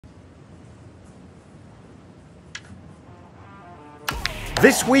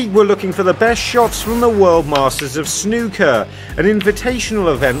This week we're looking for the best shots from the World Masters of Snooker, an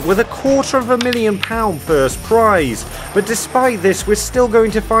invitational event with £250,000 first prize. But despite this, we're still going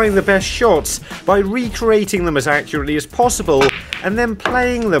to find the best shots by recreating them as accurately as possible and then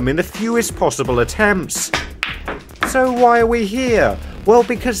playing them in the fewest possible attempts. So why are we here? Well,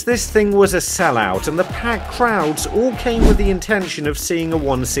 because this thing was a sellout and the packed crowds all came with the intention of seeing a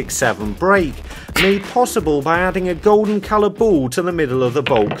 167 break, made possible by adding a golden colour ball to the middle of the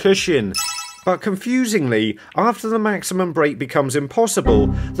bowl cushion. But confusingly, after the maximum break becomes impossible,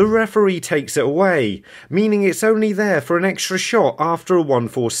 the referee takes it away, meaning it's only there for an extra shot after a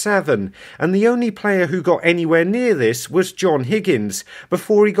 147, and the only player who got anywhere near this was John Higgins,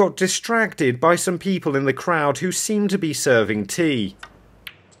 before he got distracted by some people in the crowd who seemed to be serving tea.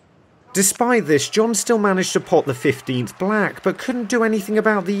 Despite this, John still managed to pot the 15th black, but couldn't do anything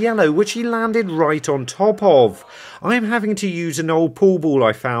about the yellow, which he landed right on top of. I'm having to use an old pool ball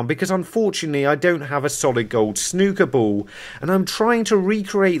I found because unfortunately I don't have a solid gold snooker ball, and I'm trying to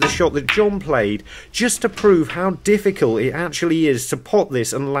recreate the shot that John played just to prove how difficult it actually is to pot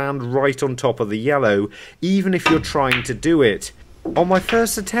this and land right on top of the yellow, even if you're trying to do it. On my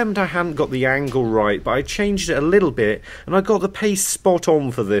first attempt I hadn't got the angle right, but I changed it a little bit and I got the pace spot on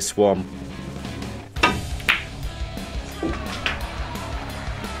for this one.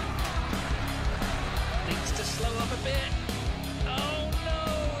 Needs to slow up a bit. Oh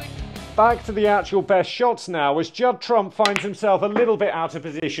no! Back to the actual best shots now, as Judd Trump finds himself a little bit out of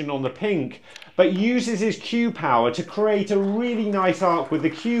position on the pink, but uses his cue power to create a really nice arc with the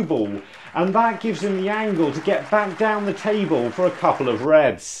cue ball, and that gives him the angle to get back down the table for a couple of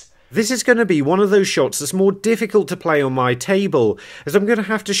reds. This is going to be one of those shots that's more difficult to play on my table, as I'm going to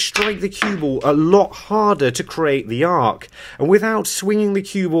have to strike the cue ball a lot harder to create the arc, and without swinging the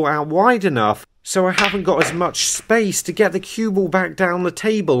cue ball out wide enough, so I haven't got as much space to get the cue ball back down the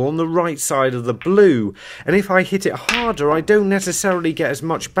table on the right side of the blue, and if I hit it harder I don't necessarily get as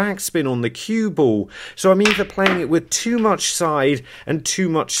much backspin on the cue ball, so I'm either playing it with too much side and too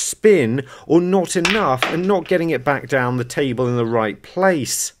much spin, or not enough and not getting it back down the table in the right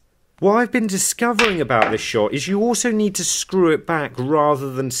place. What I've been discovering about this shot is you also need to screw it back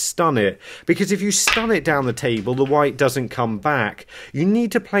rather than stun it, because if you stun it down the table the white doesn't come back. You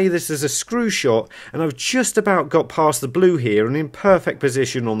need to play this as a screw shot, and I've just about got past the blue here and in perfect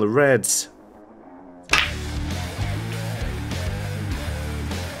position on the reds.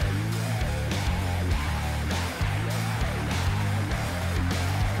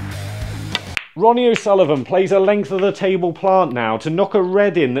 Ronnie O'Sullivan plays a length of the table plant now to knock a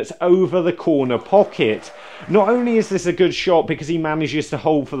red in that's over the corner pocket. Not only is this a good shot because he manages to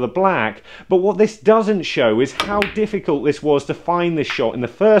hold for the black, but what this doesn't show is how difficult this was to find this shot in the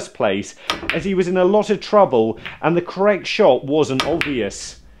first place, as he was in a lot of trouble and the correct shot wasn't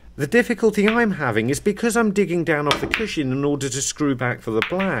obvious. The difficulty I'm having is because I'm digging down off the cushion in order to screw back for the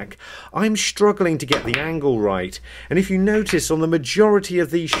black. I'm struggling to get the angle right, and if you notice on the majority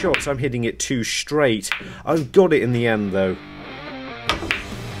of these shots I'm hitting it too straight. I've got it in the end though.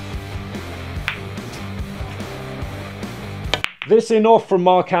 This in-off from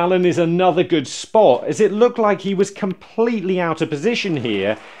Mark Allen is another good spot, as it looked like he was completely out of position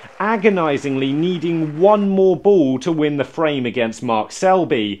here, agonisingly needing one more ball to win the frame against Mark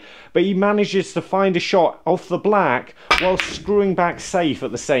Selby, but he manages to find a shot off the black while screwing back safe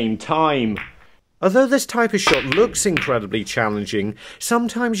at the same time. Although this type of shot looks incredibly challenging,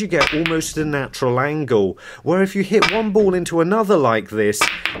 sometimes you get almost a natural angle, where if you hit one ball into another like this,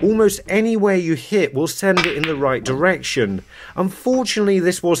 almost anywhere you hit will send it in the right direction. Unfortunately,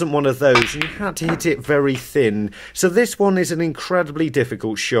 this wasn't one of those, and you had to hit it very thin, so this one is an incredibly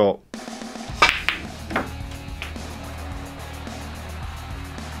difficult shot.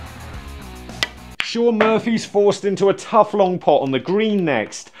 Shaun Murphy's forced into a tough long pot on the green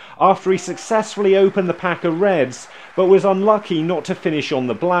next, after he successfully opened the pack of reds, but was unlucky not to finish on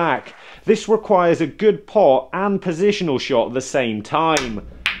the black. This requires a good pot and positional shot at the same time.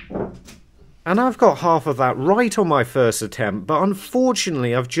 And I've got half of that right on my first attempt, but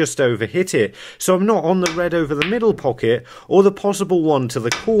unfortunately I've just overhit it, so I'm not on the red over the middle pocket or the possible one to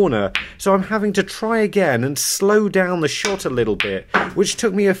the corner, so I'm having to try again and slow down the shot a little bit, which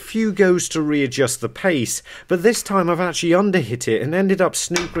took me a few goes to readjust the pace, but this time I've actually underhit it and ended up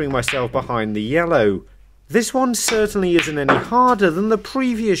snookering myself behind the yellow. This one certainly isn't any harder than the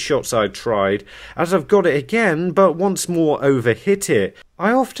previous shots I'd tried, as I've got it again but once more overhit it.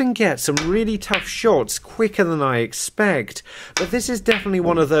 I often get some really tough shots quicker than I expect, but this is definitely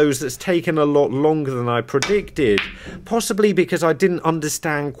one of those that's taken a lot longer than I predicted, possibly because I didn't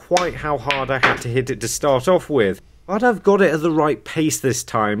understand quite how hard I had to hit it to start off with. But I've got it at the right pace this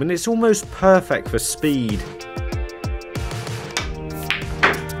time, and it's almost perfect for speed.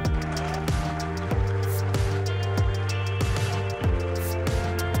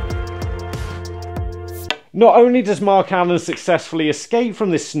 Not only does Mark Allen successfully escape from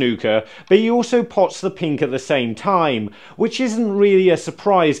this snooker, but he also pots the pink at the same time, which isn't really a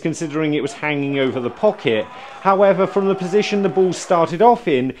surprise considering it was hanging over the pocket. However, from the position the ball started off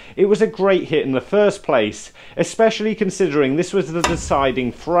in, it was a great hit in the first place, especially considering this was the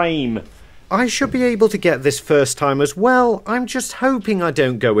deciding frame. I should be able to get this first time as well. I'm just hoping I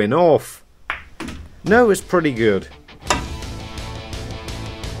don't go in off. No, it's pretty good.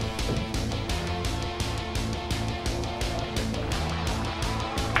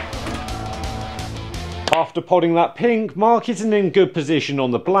 After potting that pink, Mark isn't in good position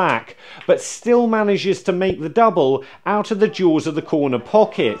on the black, but still manages to make the double out of the jaws of the corner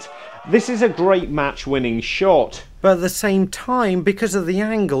pocket. This is a great match-winning shot. But at the same time, because of the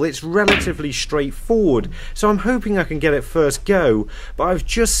angle, it's relatively straightforward, so I'm hoping I can get it first go, but I've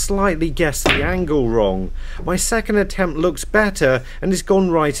just slightly guessed the angle wrong. My second attempt looks better, and it's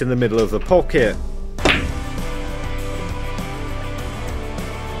gone right in the middle of the pocket.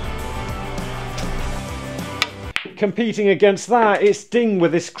 Competing against that, it's Ding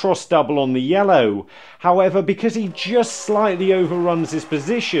with this cross double on the yellow. However, because he just slightly overruns his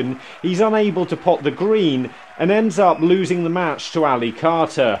position, he's unable to pot the green and ends up losing the match to Ali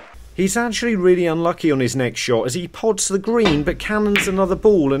Carter. He's actually really unlucky on his next shot as he pots the green but cannons another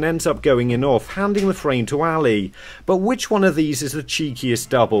ball and ends up going in off, handing the frame to Ali. But which one of these is the cheekiest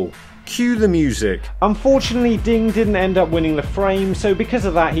double? Cue the music. Unfortunately, Ding didn't end up winning the frame, so because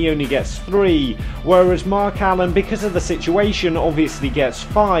of that he only gets 3, whereas Mark Allen, because of the situation, obviously gets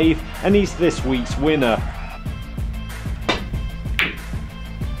 5, and he's this week's winner.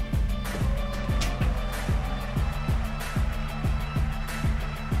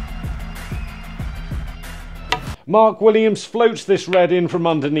 Mark Williams floats this red in from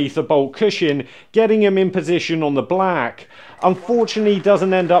underneath the bolt cushion, getting him in position on the black. Unfortunately, he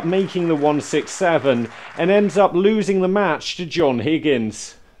doesn't end up making the 1-6-7 and ends up losing the match to John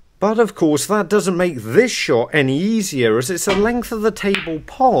Higgins. But of course that doesn't make this shot any easier, as it's a length of the table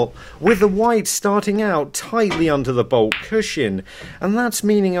pot with the white starting out tightly under the bolt cushion, and that's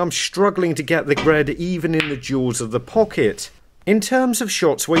meaning I'm struggling to get the red even in the jaws of the pocket. In terms of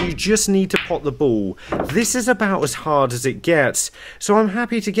shots where you just need to pot the ball, this is about as hard as it gets, so I'm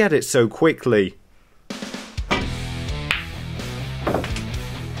happy to get it so quickly.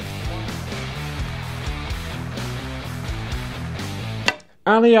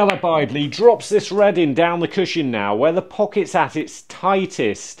 Ali Alobaidi drops this red in down the cushion now, where the pocket's at its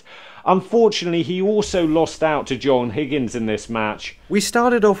tightest. Unfortunately, he also lost out to John Higgins in this match. We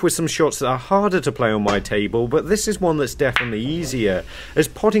started off with some shots that are harder to play on my table, but this is one that's definitely easier. As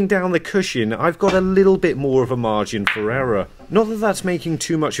potting down the cushion, I've got a little bit more of a margin for error. Not that that's making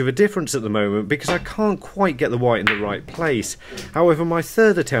too much of a difference at the moment, because I can't quite get the white in the right place. However, my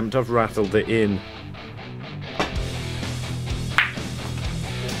third attempt I've rattled it in.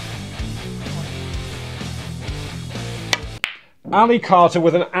 Ali Carter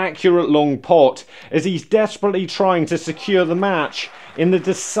with an accurate long pot as he's desperately trying to secure the match in the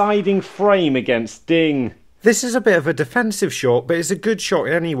deciding frame against Ding. This is a bit of a defensive shot, but it's a good shot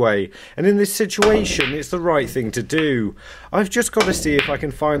anyway, and in this situation it's the right thing to do. I've just got to see if I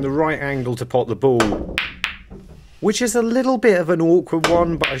can find the right angle to pot the ball, which is a little bit of an awkward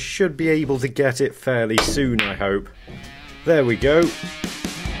one, but I should be able to get it fairly soon, I hope. There we go.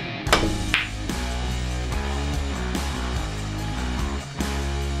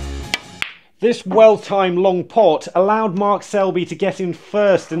 This well-timed long pot allowed Mark Selby to get in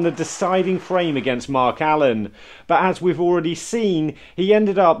first in the deciding frame against Mark Allen, but as we've already seen, he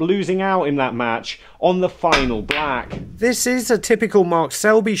ended up losing out in that match on the final black. This is a typical Mark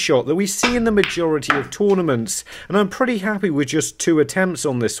Selby shot that we see in the majority of tournaments, and I'm pretty happy with just 2 attempts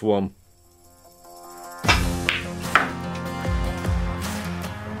on this one.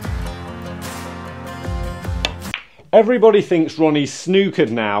 Everybody thinks Ronnie's snookered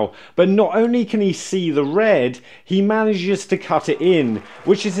now, but not only can he see the red, he manages to cut it in,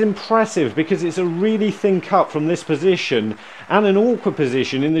 which is impressive because it's a really thin cut from this position and an awkward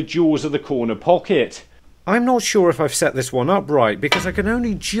position in the jaws of the corner pocket. I'm not sure if I've set this one up right because I can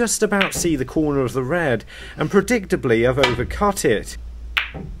only just about see the corner of the red, and predictably I've overcut it.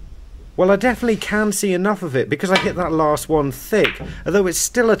 Well, I definitely can see enough of it because I hit that last one thick, although it's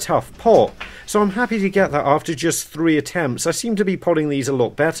still a tough pot, so I'm happy to get that after just 3 attempts. I seem to be potting these a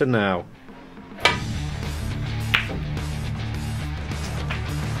lot better now.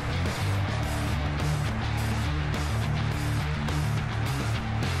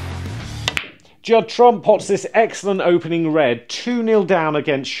 Judd Trump pots this excellent opening red 2-0 down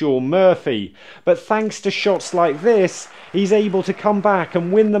against Shaun Murphy, but thanks to shots like this, he's able to come back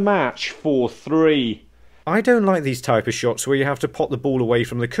and win the match 4-3. I don't like these type of shots where you have to pot the ball away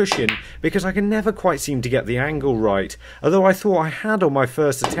from the cushion because I can never quite seem to get the angle right, although I thought I had on my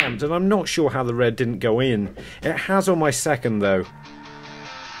first attempt and I'm not sure how the red didn't go in. It has on my second though.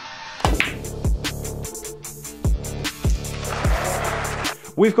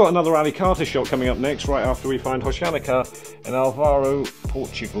 We've got another Ali Carter shot coming up next, right after we find Oxalá in Alvaro,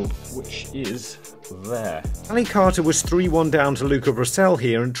 Portugal, which is there. Ali Carter was 3-1 down to Luca Brecel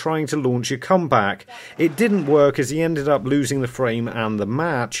here and trying to launch a comeback. It didn't work as he ended up losing the frame and the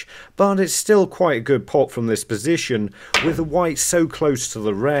match, but it's still quite a good pot from this position, with the white so close to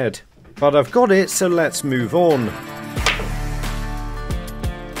the red. But I've got it, so let's move on.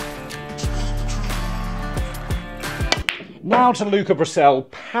 Now to Luca Brecel,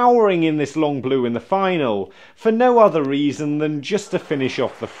 powering in this long blue in the final, for no other reason than just to finish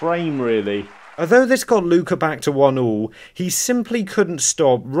off the frame really. Although this got Luca back to 1-all, he simply couldn't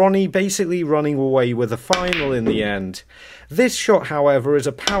stop Ronnie basically running away with the final in the end. This shot, however, is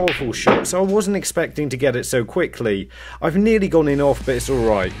a powerful shot, so I wasn't expecting to get it so quickly. I've nearly gone in off, but it's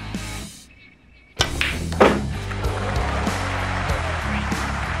alright.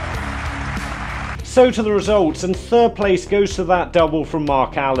 So to the results, and third place goes to that double from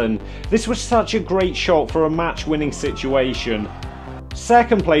Mark Allen. This was such a great shot for a match-winning situation.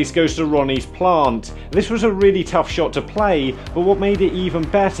 Second place goes to Ronnie's plant. This was a really tough shot to play, but what made it even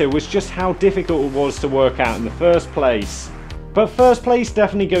better was just how difficult it was to work out in the first place. But first place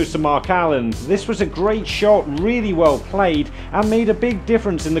definitely goes to Mark Allen. This was a great shot, really well played, and made a big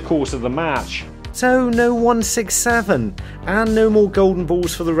difference in the course of the match. So no 167, and no more golden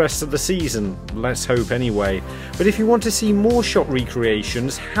balls for the rest of the season, let's hope anyway. But if you want to see more shot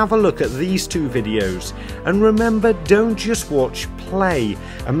recreations, have a look at these two videos. And remember, don't just watch, play,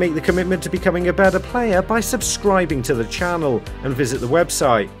 and make the commitment to becoming a better player by subscribing to the channel and visit the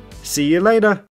website. See you later!